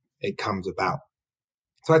naturally it comes about.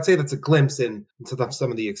 So I'd say that's a glimpse into some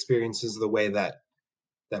of the experiences of the way that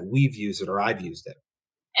we've used it, or I've used it.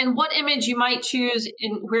 And what image you might choose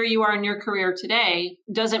in where you are in your career today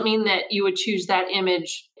doesn't mean that you would choose that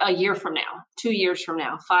image a year from now, 2 years from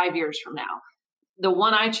now, 5 years from now. The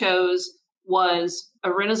one I chose was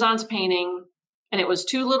a Renaissance painting, and it was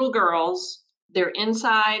two little girls. They're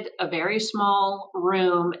inside a very small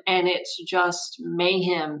room, and it's just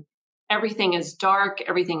mayhem. Everything is dark,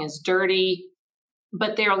 everything is dirty,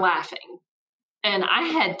 but they're laughing. And I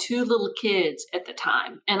had two little kids at the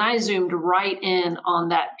time, and I zoomed right in on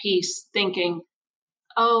that piece thinking,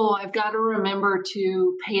 oh, I've got to remember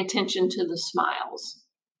to pay attention to the smiles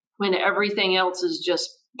when everything else is just,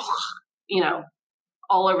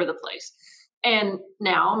 all over the place. And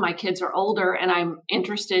now my kids are older, and I'm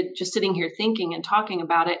interested, just sitting here thinking and talking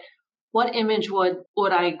about it, what image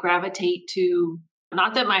would I gravitate to?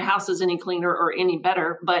 Not that my house is any cleaner or any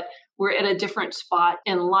better, but we're at a different spot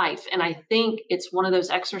in life. And I think it's one of those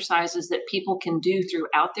exercises that people can do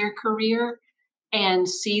throughout their career and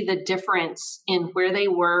see the difference in where they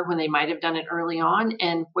were when they might have done it early on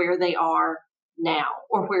and where they are now,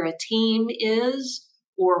 or where a team is,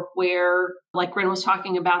 or where, like Ren was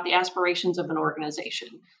talking about, the aspirations of an organization.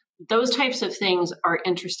 Those types of things are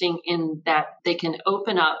interesting in that they can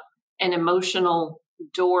open up an emotional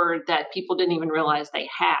door that people didn't even realize they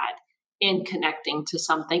had in connecting to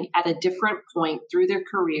something at a different point through their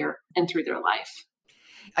career and through their life.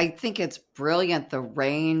 I think it's brilliant, the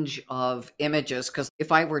range of images, because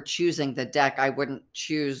if I were choosing the deck, I wouldn't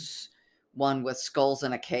choose one with skulls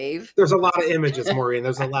in a cave. There's a lot of images, Maureen.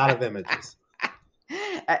 There's a lot of images.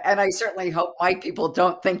 And I certainly hope my people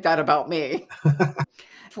don't think that about me.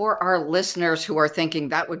 For our listeners who are thinking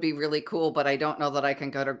that would be really cool, but I don't know that I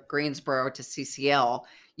can go to Greensboro to CCL,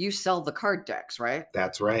 you sell the card decks, right?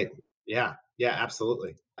 That's right. Yeah,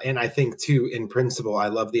 absolutely. And I think too, in principle, I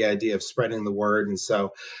love the idea of spreading the word. And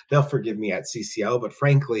so they'll forgive me at CCL, but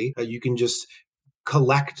frankly, you can just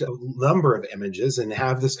collect a number of images and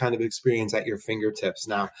have this kind of experience at your fingertips.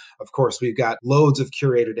 Now, of course, we've got loads of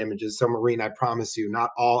curated images. So, Maureen, I promise you,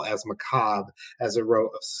 not all as macabre as a row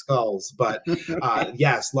of skulls. But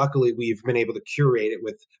yes, luckily, we've been able to curate it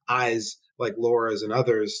with eyes like Laura's and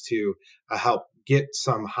others to help get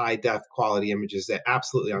some high def quality images that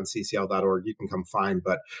absolutely on ccl.org you can come find.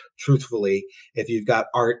 But truthfully, if you've got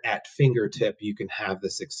art at fingertip, you can have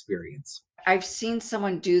this experience. I've seen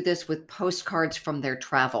someone do this with postcards from their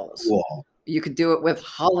travels. Cool. You could do it with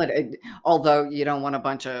holiday, although you don't want a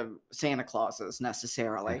bunch of Santa Clauses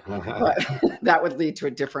necessarily, but that would lead to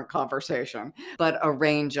a different conversation. But a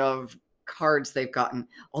range of cards they've gotten,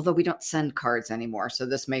 although we don't send cards anymore. So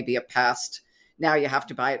this may be a past. Now you have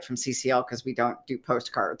to buy it from CCL because we don't do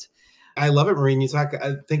postcards. I love it, Maureen.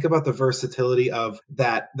 Think about the versatility of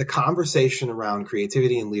that. The conversation around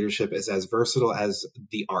creativity and leadership is as versatile as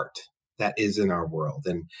the art that is in our world.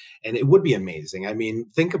 And it would be amazing. I mean,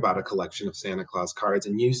 think about a collection of Santa Claus cards,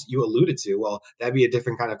 and you alluded to, well, that'd be a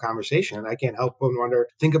different kind of conversation. And I can't help but wonder,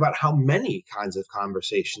 think about how many kinds of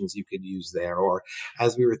conversations you could use there. Or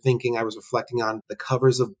as we were thinking, I was reflecting on the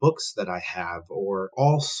covers of books that I have, or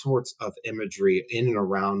all sorts of imagery in and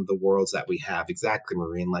around the worlds that we have. Exactly,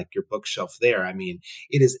 Maureen, like your bookshelf there. I mean,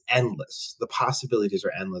 it is endless. The possibilities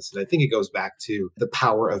are endless. And I think it goes back to the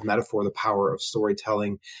power of metaphor, the power of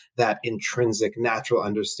storytelling, that intrinsic natural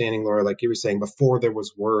understanding, Laura, like you were saying, before there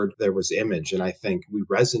was word, there was image. And I think we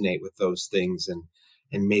resonate with those things.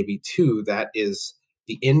 And maybe too, that is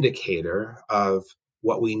the indicator of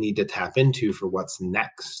what we need to tap into for what's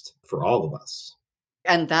next for all of us.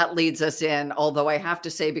 And that leads us in, although I have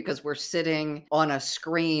to say, because we're sitting on a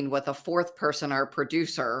screen with a fourth person, our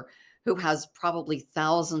producer, who has probably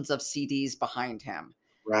thousands of CDs behind him.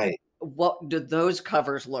 Right. What do those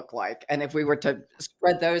covers look like? And if we were to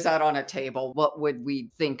spread those out on a table, what would we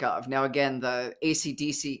think of? Now, again, the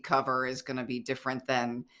AC/DC cover is going to be different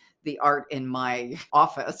than the art in my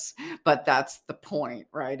office, but that's the point,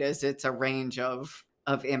 right? Is it's a range of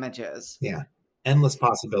images. Yeah. Endless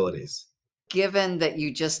possibilities. Given that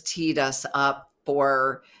you just teed us up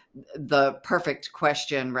for the perfect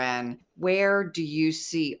question, Ren, where do you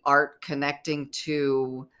see art connecting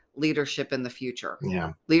to leadership in the future?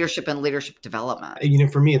 Yeah. Leadership and leadership development.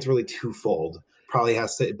 For me, it's really twofold.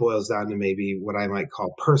 It boils down to maybe what I might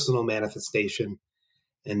call personal manifestation,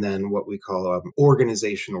 and then what we call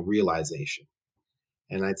organizational realization.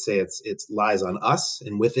 And I'd say it lies on us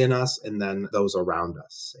and within us, and then those around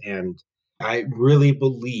us. And I really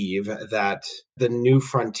believe that the new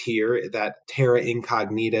frontier, that terra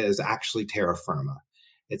incognita, is actually terra firma.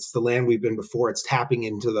 It's the land we've been before. It's tapping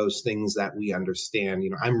into those things that we understand.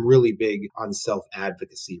 I'm really big on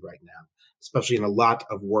self-advocacy right now, especially in a lot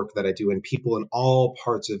of work that I do, and people in all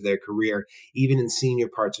parts of their career, even in senior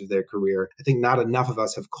parts of their career. I think not enough of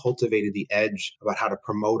us have cultivated the edge about how to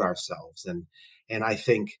promote ourselves. And I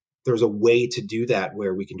think there's a way to do that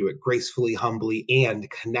where we can do it gracefully, humbly, and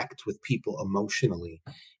connect with people emotionally.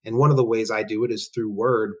 And one of the ways I do it is through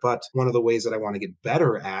word, but one of the ways that I want to get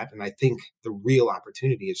better at, and I think the real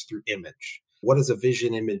opportunity, is through image. What does a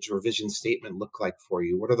vision image or vision statement look like for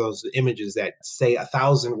you? What are those images that say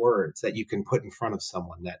 1,000 words that you can put in front of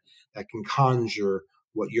someone that can conjure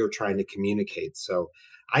what you're trying to communicate? So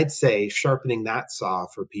I'd say sharpening that saw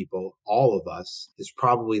for people, all of us, is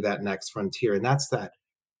probably that next frontier. And that's that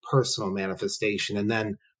personal manifestation. And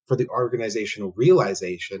then for the organizational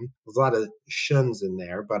realization, there's a lot of shuns in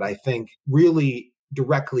there, but I think really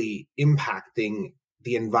directly impacting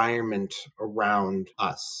the environment around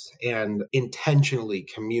us and intentionally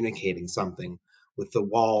communicating something with the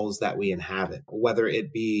walls that we inhabit, whether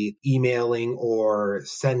it be emailing or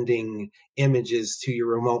sending images to your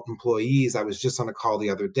remote employees. I was just on a call the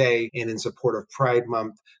other day, and in support of Pride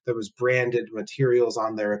Month, there was branded materials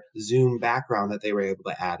on their Zoom background that they were able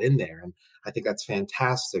to add in there. And I think that's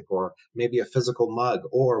fantastic. Or maybe a physical mug,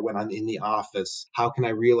 or when I'm in the office, how can I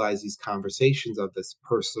realize these conversations of this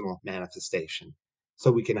personal manifestation? So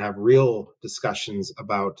we can have real discussions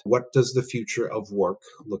about what does the future of work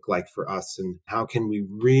look like for us, and how can we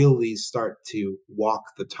really start to walk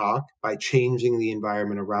the talk by changing the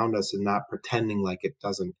environment around us and not pretending like it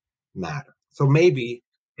doesn't matter. So maybe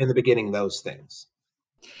in the beginning, those things.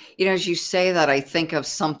 As you say that, I think of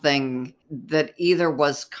something that either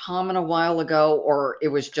was common a while ago or it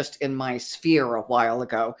was just in my sphere a while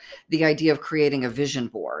ago, the idea of creating a vision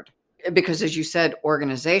board. Because as you said,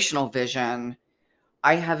 organizational vision,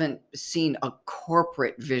 I haven't seen a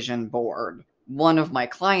corporate vision board. One of my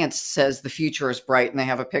clients says the future is bright and they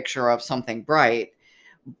have a picture of something bright,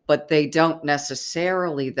 but they don't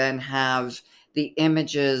necessarily then have the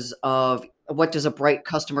images of what does a bright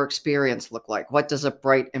customer experience look like? What does a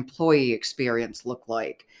bright employee experience look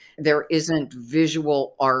like? There isn't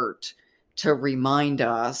visual art to remind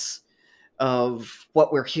us of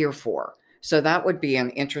what we're here for. So that would be an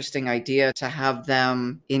interesting idea, to have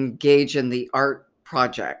them engage in the art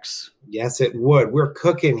projects. Yes, it would. We're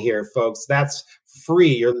cooking here, folks. That's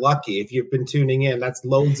free. You're lucky if you've been tuning in. That's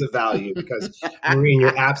loads of value, because Maureen,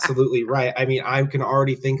 you're absolutely right. I mean, I can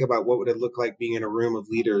already think about what would it look like being in a room of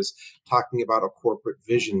leaders talking about a corporate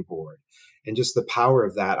vision board and just the power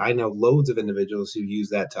of that. I know loads of individuals who use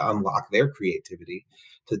that to unlock their creativity,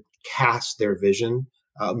 to cast their vision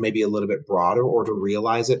maybe a little bit broader, or to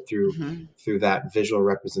realize it through that visual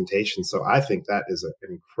representation. So I think that is an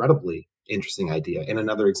incredibly interesting idea, and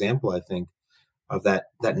another example, I think, of that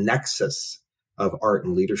nexus of art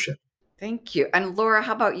and leadership. Thank you. And Laura,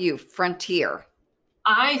 how about you? Frontier.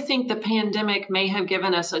 I think the pandemic may have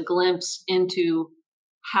given us a glimpse into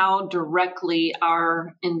how directly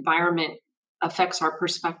our environment affects our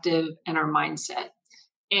perspective and our mindset.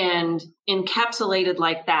 And encapsulated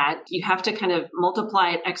like that, you have to kind of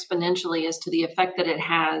multiply it exponentially as to the effect that it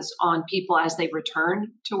has on people as they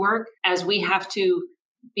return to work, as we have to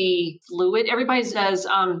be fluid. Everybody says,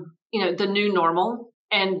 the new normal,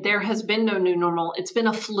 and there has been no new normal. It's been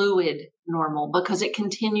a fluid normal, because it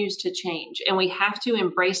continues to change. And we have to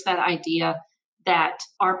embrace that idea that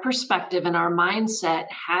our perspective and our mindset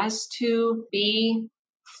has to be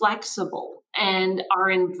flexible. And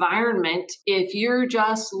our environment, if you're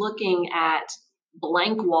just looking at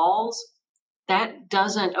blank walls, that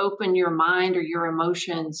doesn't open your mind or your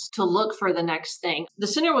emotions to look for the next thing. The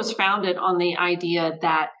center was founded on the idea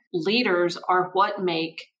that leaders are what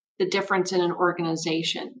make the difference in an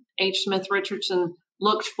organization. H. Smith Richardson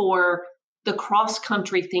looked for the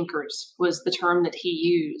cross-country thinkers, was the term that he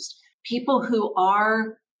used. People who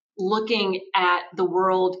are looking at the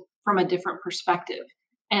world from a different perspective.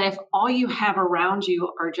 And if all you have around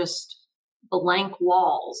you are just blank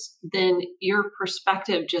walls, then your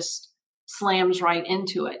perspective just slams right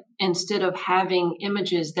into it, instead of having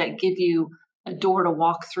images that give you a door to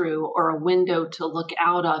walk through or a window to look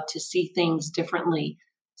out of to see things differently.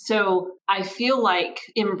 So I feel like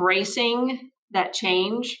embracing that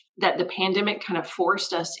change that the pandemic kind of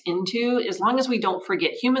forced us into, as long as we don't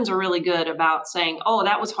forget, humans are really good about saying, oh,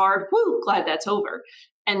 that was hard. Woo, glad that's over.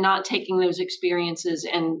 And not taking those experiences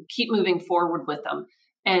and keep moving forward with them.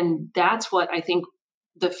 And that's what I think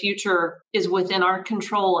the future is within our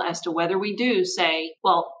control as to whether we do say,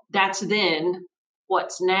 well, that's then,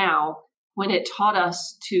 what's now, when it taught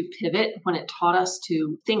us to pivot, when it taught us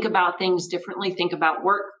to think about things differently, think about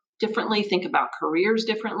work differently, think about careers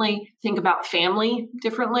differently, think about family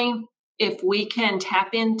differently. If we can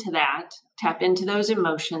tap into that, tap into those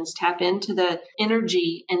emotions, tap into the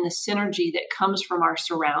energy and the synergy that comes from our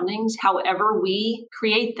surroundings, however we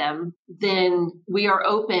create them, then we are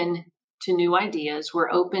open to new ideas.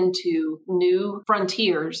 We're open to new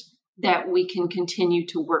frontiers that we can continue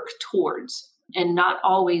to work towards and not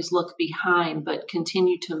always look behind, but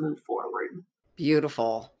continue to move forward.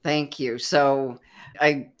 Beautiful. Thank you. So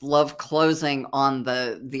I love closing on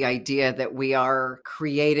the idea that we are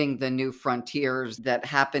creating the new frontiers that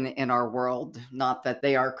happen in our world, not that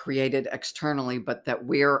they are created externally, but that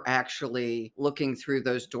we're actually looking through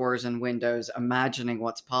those doors and windows, imagining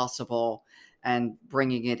what's possible and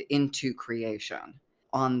bringing it into creation.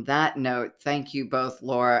 On that note, thank you both,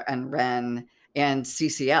 Laura and Ren and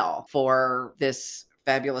CCL, for this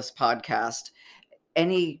fabulous podcast.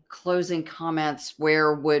 Any closing comments?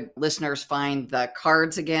 Where would listeners find the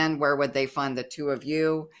cards again? Where would they find the two of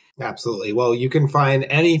you? Absolutely. Well, you can find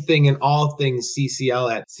anything and all things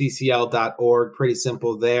CCL at ccl.org. Pretty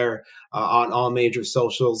simple there on all major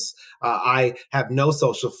socials. I have no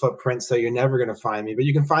social footprint, so you're never going to find me, but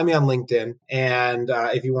you can find me on LinkedIn. And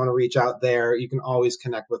if you want to reach out there, you can always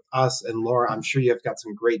connect with us. And Laura, I'm sure you have got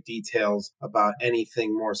some great details about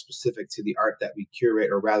anything more specific to the art that we curate,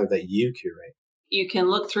 or rather that you curate. You can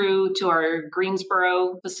look through to our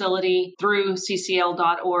Greensboro facility through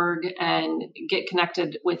ccl.org and get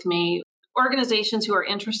connected with me. Organizations who are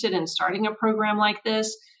interested in starting a program like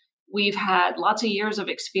this, we've had lots of years of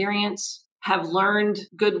experience, have learned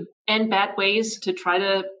good and bad ways to try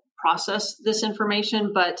to process this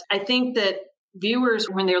information. But I think that viewers,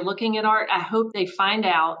 when they're looking at art, I hope they find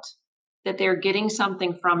out that they're getting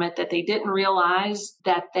something from it that they didn't realize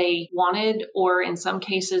that they wanted, or in some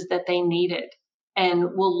cases that they needed. And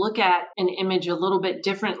we'll look at an image a little bit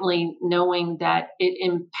differently, knowing that it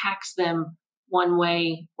impacts them one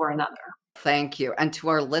way or another. Thank you. And to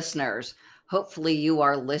our listeners, hopefully you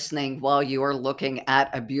are listening while you are looking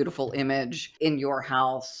at a beautiful image in your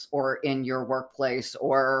house or in your workplace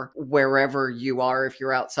or wherever you are. If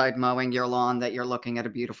you're outside mowing your lawn, that you're looking at a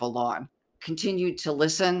beautiful lawn. Continue to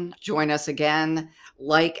listen. Join us again.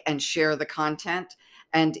 Like and share the content.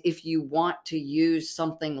 And if you want to use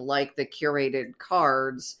something like the curated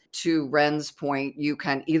cards, to Ren's point, you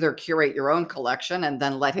can either curate your own collection and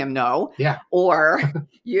then let him know, or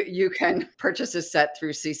you can purchase a set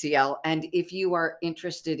through CCL. And if you are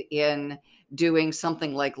interested in doing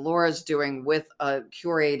something like Laura's doing with a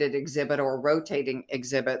curated exhibit or rotating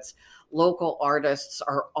exhibits, local artists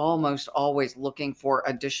are almost always looking for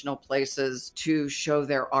additional places to show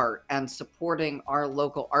their art, and supporting our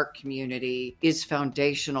local art community is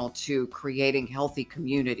foundational to creating healthy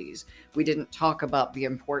communities. We didn't talk about the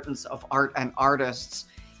importance of art and artists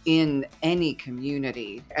in any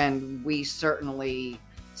community, and we certainly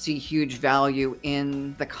see huge value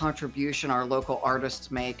in the contribution our local artists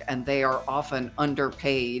make, and they are often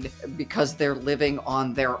underpaid because they're living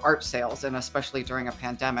on their art sales. And especially during a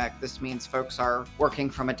pandemic, this means folks are working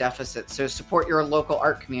from a deficit. So support your local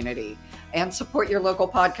art community and support your local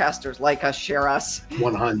podcasters. Like us, share us.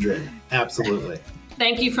 100. Absolutely.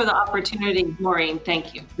 Thank you for the opportunity, Maureen.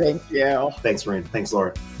 Thank you. Thank you. Thanks, Maureen. Thanks,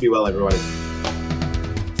 Laura. Be well, everybody.